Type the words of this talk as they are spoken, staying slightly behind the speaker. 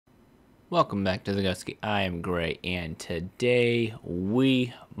Welcome back to the Gusky. I am Gray, and today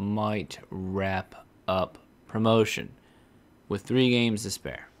we might wrap up promotion with 3 games to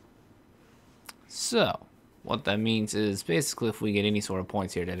spare. So, what that means is basically if we get any sort of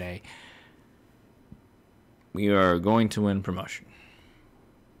points here today, we are going to win promotion.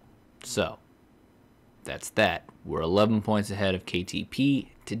 So, that's that. We're 11 points ahead of KTP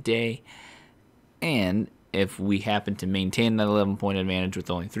today, and if we happen to maintain that 11-point advantage with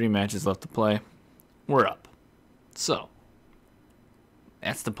only 3 matches left to play, we're up. So,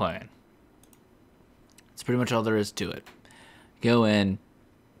 that's the plan. That's pretty much all there is to it. Go in,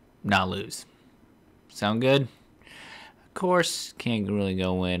 not lose. Sound good? Of course, can't really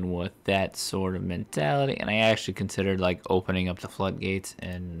go in with that sort of mentality, and I actually considered like opening up the floodgates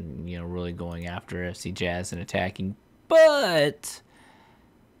and really going after FC Jazz and attacking, but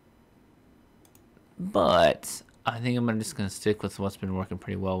I think I'm just going to stick with what's been working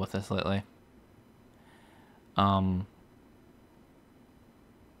pretty well with us lately.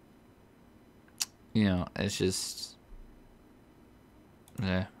 It's just,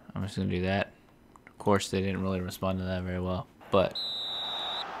 yeah, I'm just going to do that. Of course, they didn't really respond to that very well, but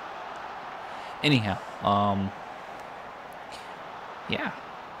anyhow, yeah,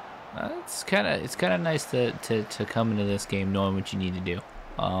 it's kind of nice to come into this game knowing what you need to do.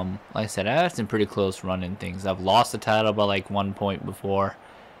 Like I said, I had some pretty close run-in things. I've lost the title by like 1 point before.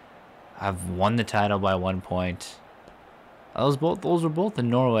 I've won the title by 1 point. Those were both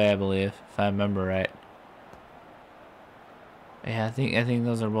in Norway, I believe, if I remember right. Yeah, I think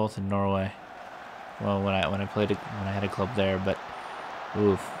those are both in Norway. Well, when I had a club there, but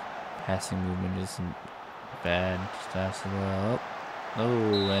oof, passing movement isn't bad. Just absolutely.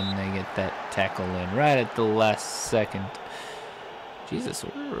 And they get that tackle in right at the last second. Jesus,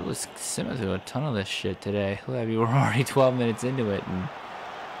 we're really simming through a ton of this shit today. Look, we're already 12 minutes into it, and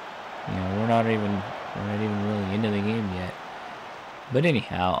we're not even really into the game yet. But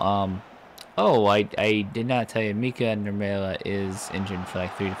anyhow, I did not tell you, Mika Nurmela is injured for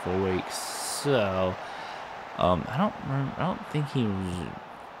like 3 to 4 weeks, so I don't think he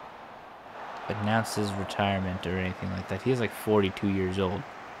announced his retirement or anything like that. He's like 42 years old.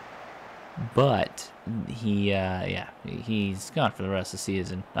 But he's gone for the rest of the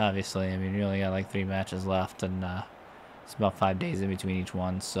season. Obviously, I mean, we only got like 3 matches left, and it's about 5 days in between each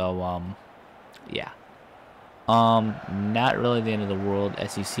one. So, yeah. Not really the end of the world.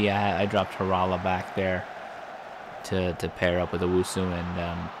 As you see, I dropped Harala back there to pair up with Owusu,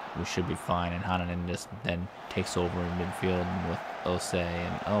 and we should be fine. And Hananen just then takes over in midfield with Ose,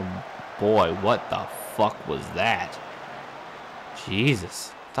 and oh boy, what the fuck was that?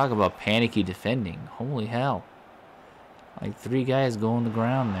 Jesus. Talk about panicky defending. Holy hell. Like 3 guys go on the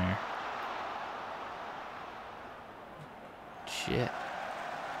ground there. Shit.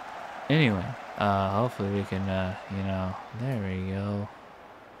 Anyway, hopefully we can, there we go.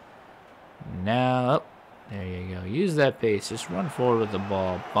 Now, oh, there you go. Use that pace. Just run forward with the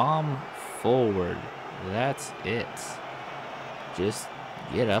ball. Bomb forward. That's it. Just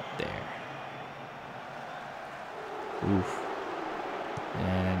get up there. Oof.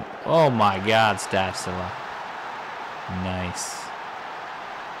 And oh my God, Stafsila. Nice.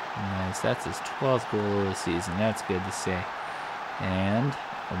 That's his 12th goal of the season. That's good to see. And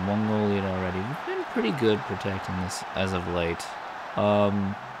a 1-goal lead already. We've been pretty good protecting this as of late.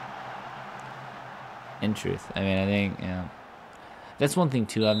 In truth, I mean, I think that's one thing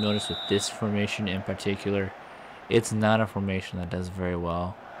too I've noticed with this formation in particular. It's not a formation that does very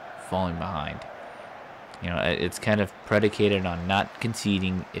well falling behind. It's kind of predicated on not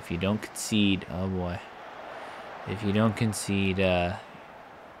conceding. If you don't concede, oh boy. If you don't concede, you're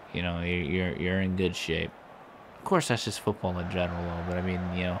in good shape. Of course, that's just football in general, though. But I mean,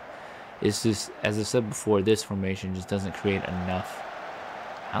 it's just, as I said before, this formation just doesn't create enough.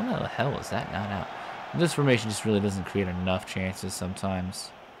 How the hell is that not out? This formation just really doesn't create enough chances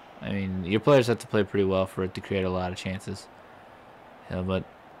sometimes. I mean, your players have to play pretty well for it to create a lot of chances. But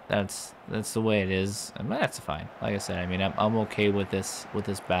that's the way it is, and that's fine. Like I said, I mean, I'm okay with this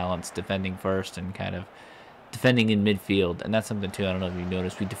balance, defending first and kind of defending in midfield, and that's something too. I don't know if you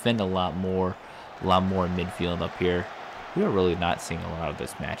noticed, we defend a lot more in midfield up here. We are really not seeing a lot of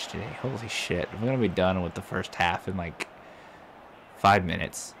this match today. Holy shit! We're gonna be done with the first half in like 5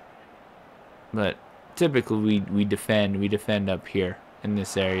 minutes. But typically we defend up here in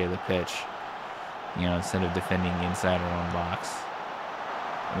this area of the pitch, instead of defending inside our own box.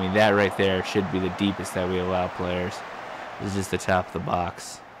 I mean, that right there should be the deepest that we allow players. It's just the top of the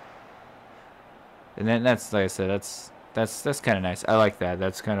box. And then that's, like I said, that's kind of nice. I like that.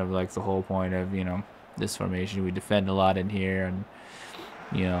 That's kind of like the whole point of, this formation. We defend a lot in here, and,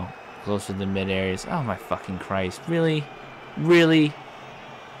 closer to the mid areas. Oh my fucking Christ. Really? Really?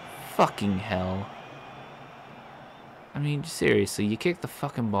 Fucking hell. I mean, seriously, you kick the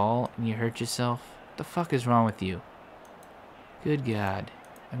fucking ball and you hurt yourself? What the fuck is wrong with you? Good God.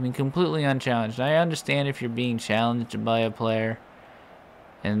 I mean, completely unchallenged. I understand if you're being challenged by a player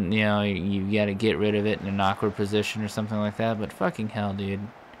and, you know, you gotta get rid of it in an awkward position or something like that, but fucking hell, dude.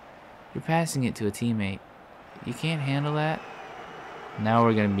 You're passing it to a teammate. You can't handle that? Now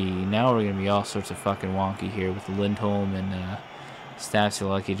we're gonna be all sorts of fucking wonky here with Lindholm and Stafsa,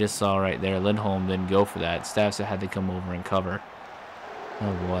 like you just saw right there. Lindholm didn't go for that. Stafsa had to come over and cover.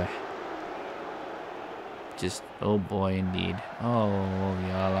 Oh boy. Just, oh boy indeed. Oh,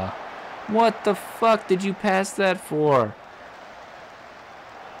 Yala. What the fuck did you pass that for?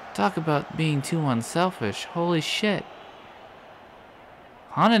 Talk about being too unselfish. Holy shit.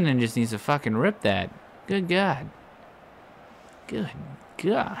 Hananen just needs to fucking rip that. Good God. Good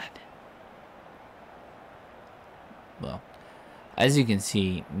God. Well, as you can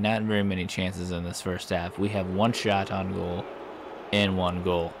see, not very many chances in this first half. We have one shot on goal and one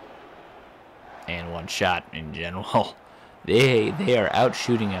goal. And one shot in general. They are out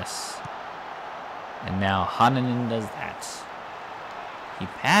shooting us. And now Hananen does that. He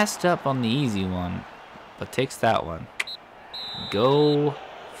passed up on the easy one, but takes that one. Go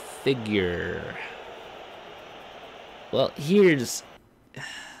figure. Well, here's,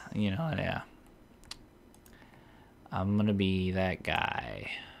 you know, yeah. I'm gonna be that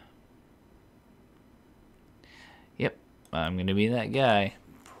guy. Yep, I'm gonna be that guy.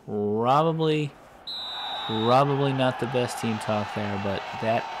 Probably not the best team talk there, but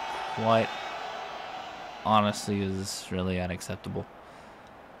that quite honestly is really unacceptable.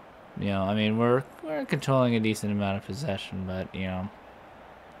 You know, I mean, we're controlling a decent amount of possession, but, you know.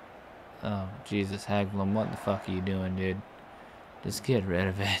 Oh, Jesus, Hagblum, what the fuck are you doing, dude? Just get rid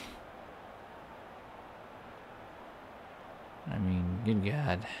of it. I mean, good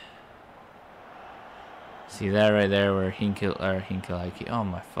God. See that right there where Hinkel, oh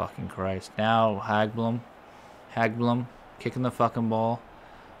my fucking Christ. Now Hagblum, kicking the fucking ball.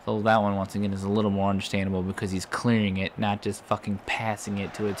 So that one, once again, is a little more understandable because he's clearing it, not just fucking passing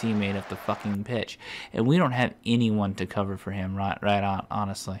it to a teammate up the fucking pitch. And we don't have anyone to cover for him, right on,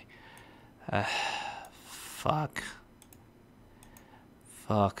 honestly. Fuck.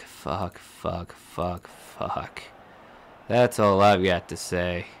 That's all I've got to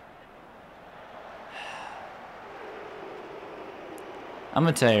say. I'm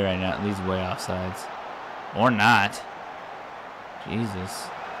gonna tell you right now, these way offsides. Or not. Jesus.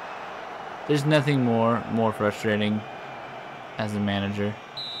 There's nothing more frustrating as a manager.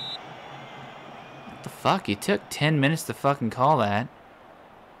 What the fuck? You took 10 minutes to fucking call that.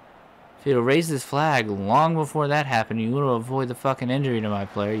 If you'd have raised this flag long before that happened, you would have avoided the fucking injury to my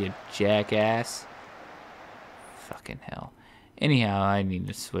player, you jackass. Fucking hell. Anyhow, I need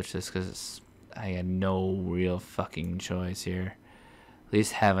to switch this because I had no real fucking choice here. At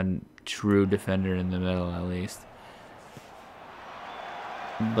least have a true defender in the middle, at least.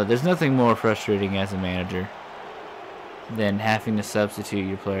 But there's nothing more frustrating as a manager than having to substitute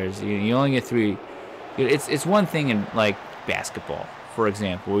your players. You only get 3. It's one thing in like basketball, for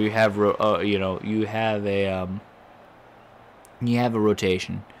example, where you have you have a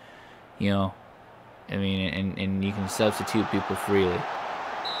rotation. You know, I mean, and you can substitute people freely.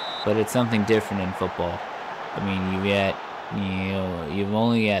 But it's something different in football. I mean, you've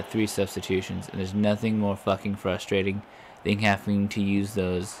only got 3 substitutions, and there's nothing more fucking frustrating than having to use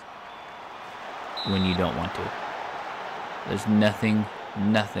those when you don't want to. There's nothing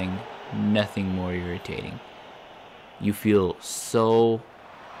more irritating. You feel so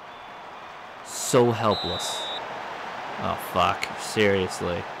helpless. Oh fuck,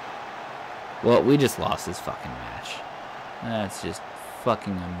 seriously. Well, we just lost this fucking match. That's just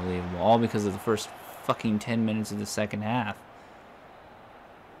fucking unbelievable. All because of the first fucking 10 minutes of the second half.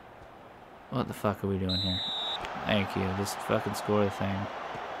 What the fuck are we doing here? Thank you. Just fucking score the thing.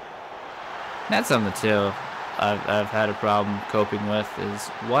 That's something too I've had a problem coping with is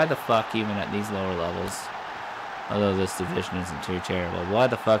why the fuck even at these lower levels, although this division isn't too terrible, why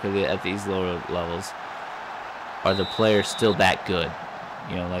the fuck are at these lower levels are the players still that good?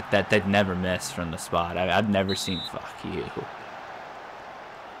 You know, like that they'd never miss from the spot. I've never seen fuck you.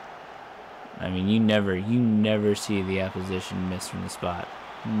 I mean, you never see the opposition miss from the spot.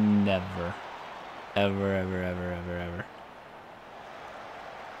 Never. Ever.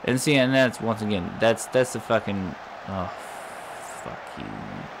 And see, and that's, once again, that's the fucking, oh, fuck you.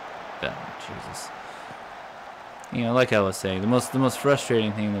 Oh, Jesus. You know, like I was saying, the most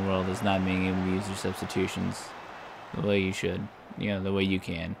frustrating thing in the world is not being able to use your substitutions the way you should. You know, the way you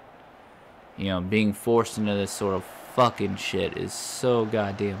can. you know, being forced into this sort of fucking shit is so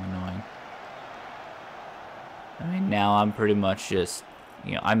goddamn annoying. I mean, now I'm pretty much just,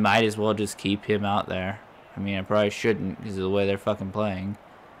 you know, I might as well just keep him out there. I mean, I probably shouldn't because of the way they're fucking playing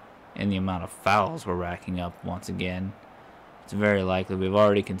and the amount of fouls we're racking up once again. It's very likely we've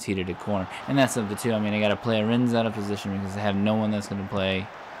already conceded a corner. And that's something, too. I mean, I got to play Rins out of position because I have no one that's going to play,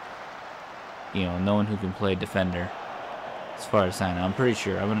 you know, no one who can play defender. As far as I know, I'm pretty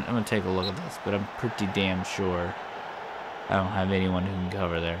sure. I'm gonna take a look at this, but I'm pretty damn sure I don't have anyone who can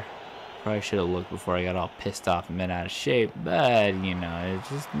cover there. Probably should have looked before I got all pissed off and bent out of shape, but, you know, it's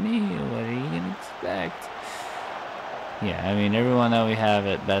just me. What are you gonna expect? Yeah, I mean, everyone that we have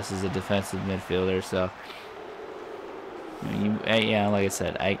at best is a defensive midfielder, so... yeah, like I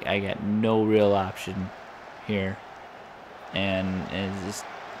said, I got no real option here. And it's just...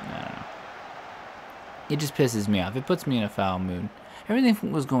 I don't know. It just pisses me off. It puts me in a foul mood.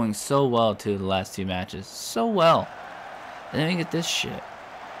 Everything was going so well, too, the last 2 matches. So well. And then we get this shit.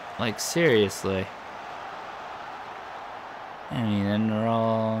 Like, seriously. I mean, and they're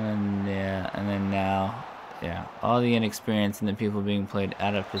all... And, yeah, and then now... Yeah, all the inexperience and the people being played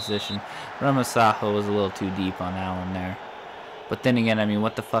out of position. Ramasaho was a little too deep on that one there. But then again, I mean,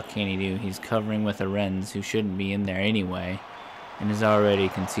 what the fuck can he do? He's covering with a Renz who shouldn't be in there anyway. And has already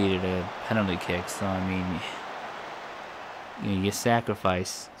conceded a penalty kick, so I mean, you know, you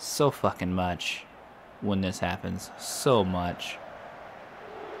sacrifice so fucking much when this happens. So much.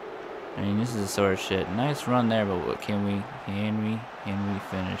 I mean, this is the sort of shit. Nice run there, but what can we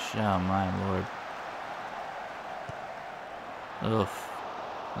finish? Oh my lord. Oof.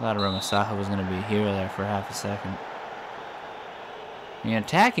 I thought Ramasaha was gonna be a hero there for half a second. I mean,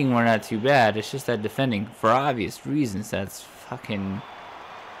 attacking we're not too bad. It's just that defending, for obvious reasons, that's fucking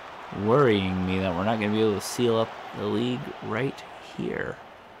worrying me that we're not going to be able to seal up the league right here.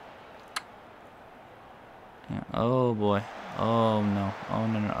 Yeah. Oh boy. Oh no. Oh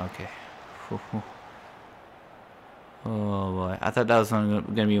no, no. Okay. Oh boy. I thought that was going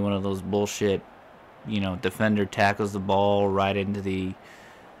to be one of those bullshit, you know, defender tackles the ball right into the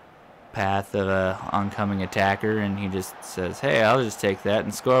path of a oncoming attacker and he just says, hey, I'll just take that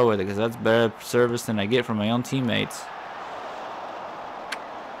and score with it because that's better service than I get from my own teammates.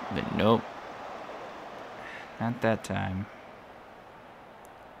 But nope. Not that time.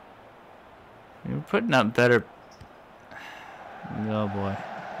 We were putting up better... Oh boy.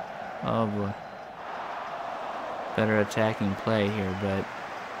 Oh boy. Better attacking play here, but...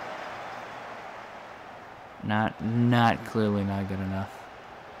 Clearly not good enough.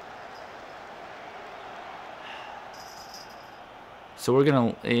 So we're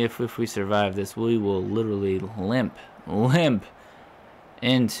gonna, if we survive this, we will literally limp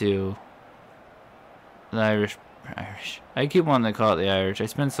into the Irish. I keep wanting to call it the Irish. I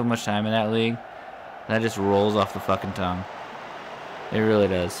spend so much time in that league that just rolls off the fucking tongue. It really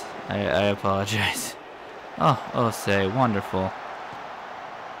does. I apologize. Oh, say wonderful.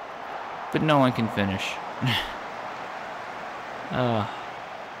 But no one can finish.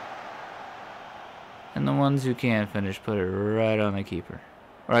 And the ones who can finish put it right on the keeper.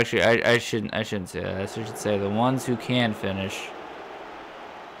 Or actually, I shouldn't say that. I should say the ones who can finish.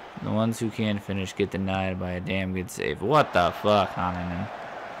 The ones who can finish get denied by a damn good save. What the fuck, Haninen?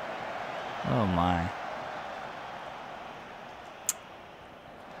 Oh my.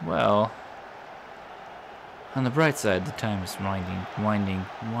 Well, on the bright side, the time is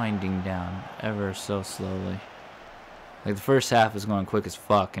winding down ever so slowly. Like the first half was going quick as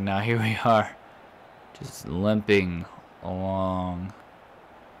fuck, and now here we are. Just limping along.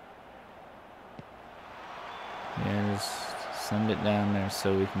 Yeah, just send it down there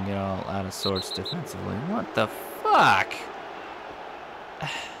so we can get all out of sorts defensively. What the fuck?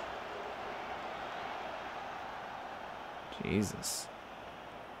 Jesus.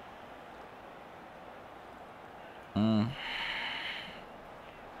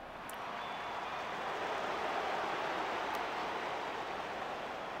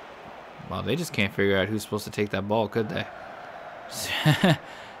 Wow, they just can't figure out who's supposed to take that ball, could they?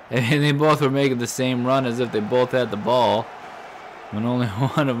 And they both were making the same run as if they both had the ball, when only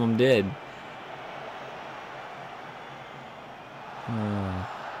one of them did.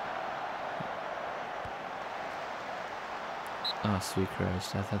 Oh, sweet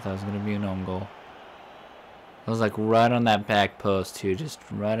Christ. I thought that was going to be an own goal. I was like right on that back post, too. Just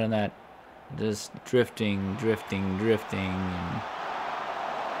right on that. Just drifting.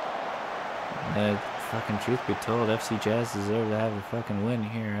 And fucking truth be told, FC Jazz deserve to have a fucking win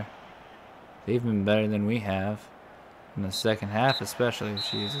here. They've been better than we have. In the second half, especially.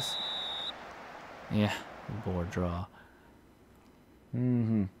 Jesus. Yeah, board draw.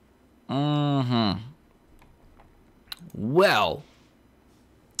 Well,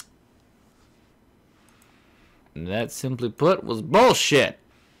 that simply put was bullshit.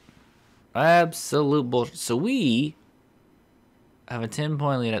 Absolute bullshit. So we have a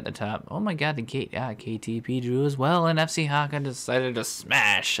 10-point lead at the top. Oh my god, the KTP drew as well, and FC Haka decided to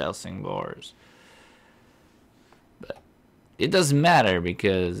smash Helsingborgs. But it doesn't matter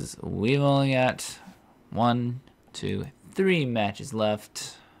because we've only got 1, 2, 3 matches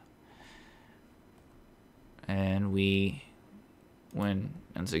left. And we win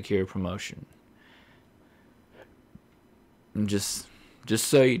and secure promotion. And just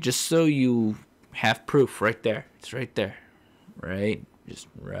so you have proof right there. It's right there. Right? Just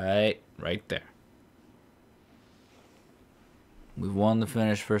right there. We've won the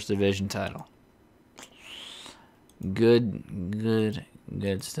Finnish First Division title. Good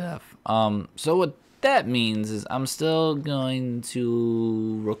stuff. So what that means is I'm still going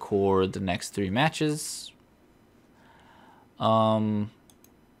to record the next 3 matches. Yeah,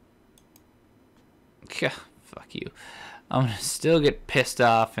 fuck you. I'm gonna still get pissed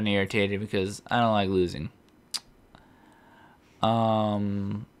off and irritated because I don't like losing.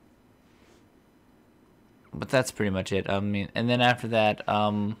 But that's pretty much it. I mean, and then after that,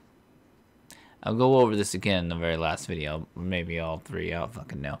 I'll go over this again in the very last video. Maybe all 3. I don't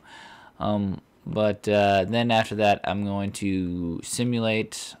fucking know. But then after that, I'm going to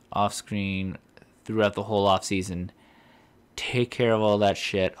simulate off screen throughout the whole off season. Take care of all that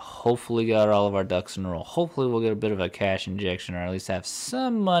shit. Hopefully got all of our ducks in a row. Hopefully we'll get a bit of a cash injection or at least have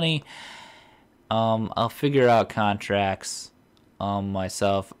some money. I'll figure out contracts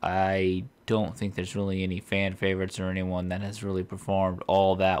myself. I don't think there's really any fan favorites or anyone that has really performed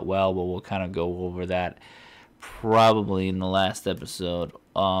all that well, but we'll kind of go over that probably in the last episode.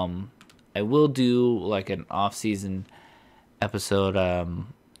 I will do like an off-season episode,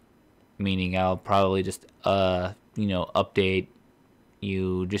 meaning I'll probably just update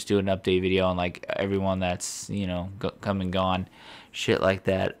you, just do an update video on like everyone that's come and gone, shit like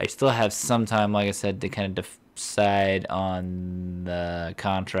that. I still have some time, like I said, to kind of decide on the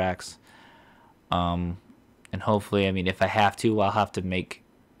contracts, and hopefully, I mean, if I have to, I'll have to make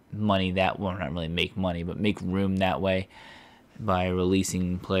money that, well, not really make money, but make room that way by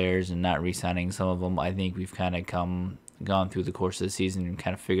releasing players and not re-signing some of them. I think we've kind of gone through the course of the season and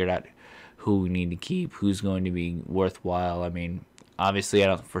kind of figured out who we need to keep, who's going to be worthwhile. I mean, obviously, I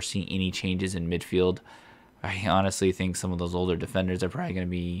don't foresee any changes in midfield. I honestly think some of those older defenders are probably going to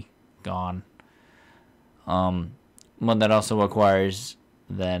be gone. But that also requires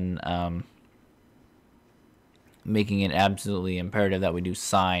then making it absolutely imperative that we do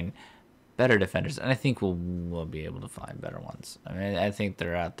sign better defenders, and I think we'll be able to find better ones. I mean, I think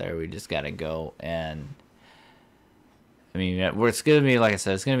they're out there. We just got to go and. I mean, it's going to be, like I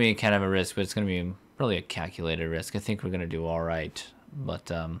said, it's going to be kind of a risk, but it's going to be really a calculated risk. I think we're going to do all right.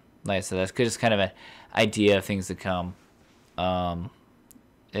 But, like I said, that's just kind of an idea of things to come.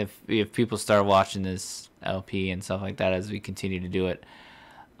 If people start watching this LP and stuff like that as we continue to do it,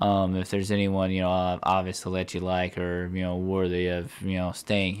 if there's anyone, obviously that you like or, worthy of,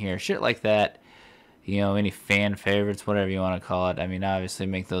 staying here, shit like that, any fan favorites, whatever you want to call it. I mean, obviously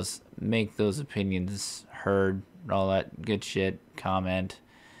make those opinions heard. All that good shit, comment,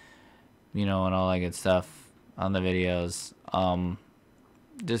 and all that good stuff on the videos.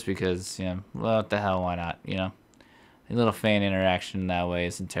 Just because, well, what the hell, why not, A little fan interaction that way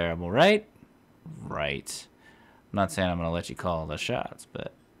isn't terrible, right? Right. I'm not saying I'm going to let you call the shots,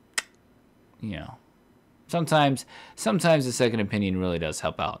 but, sometimes the second opinion really does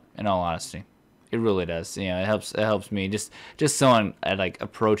help out, in all honesty. It really does. It helps me. Just someone like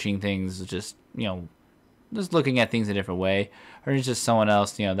approaching things, just looking at things a different way, or it's just someone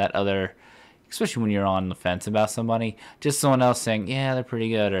else, that other, especially when you're on the fence about somebody, just someone else saying, yeah, they're pretty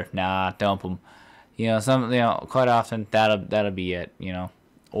good, or nah, dump them. Quite often that'll be it,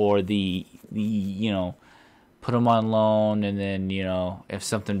 or the put them on loan, and then if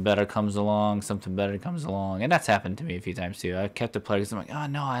something better comes along, and that's happened to me a few times too. I kept the player because I'm like, oh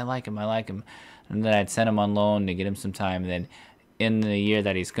no, I like him, and then I'd send him on loan to get him some time, and then in the year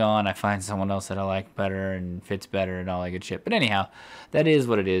that he's gone, I find someone else that I like better and fits better and all that good shit. But anyhow, that is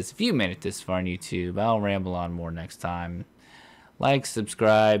what it is. If you made it this far on YouTube, I'll ramble on more next time. Like,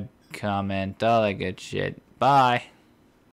 subscribe, comment, all that good shit. Bye.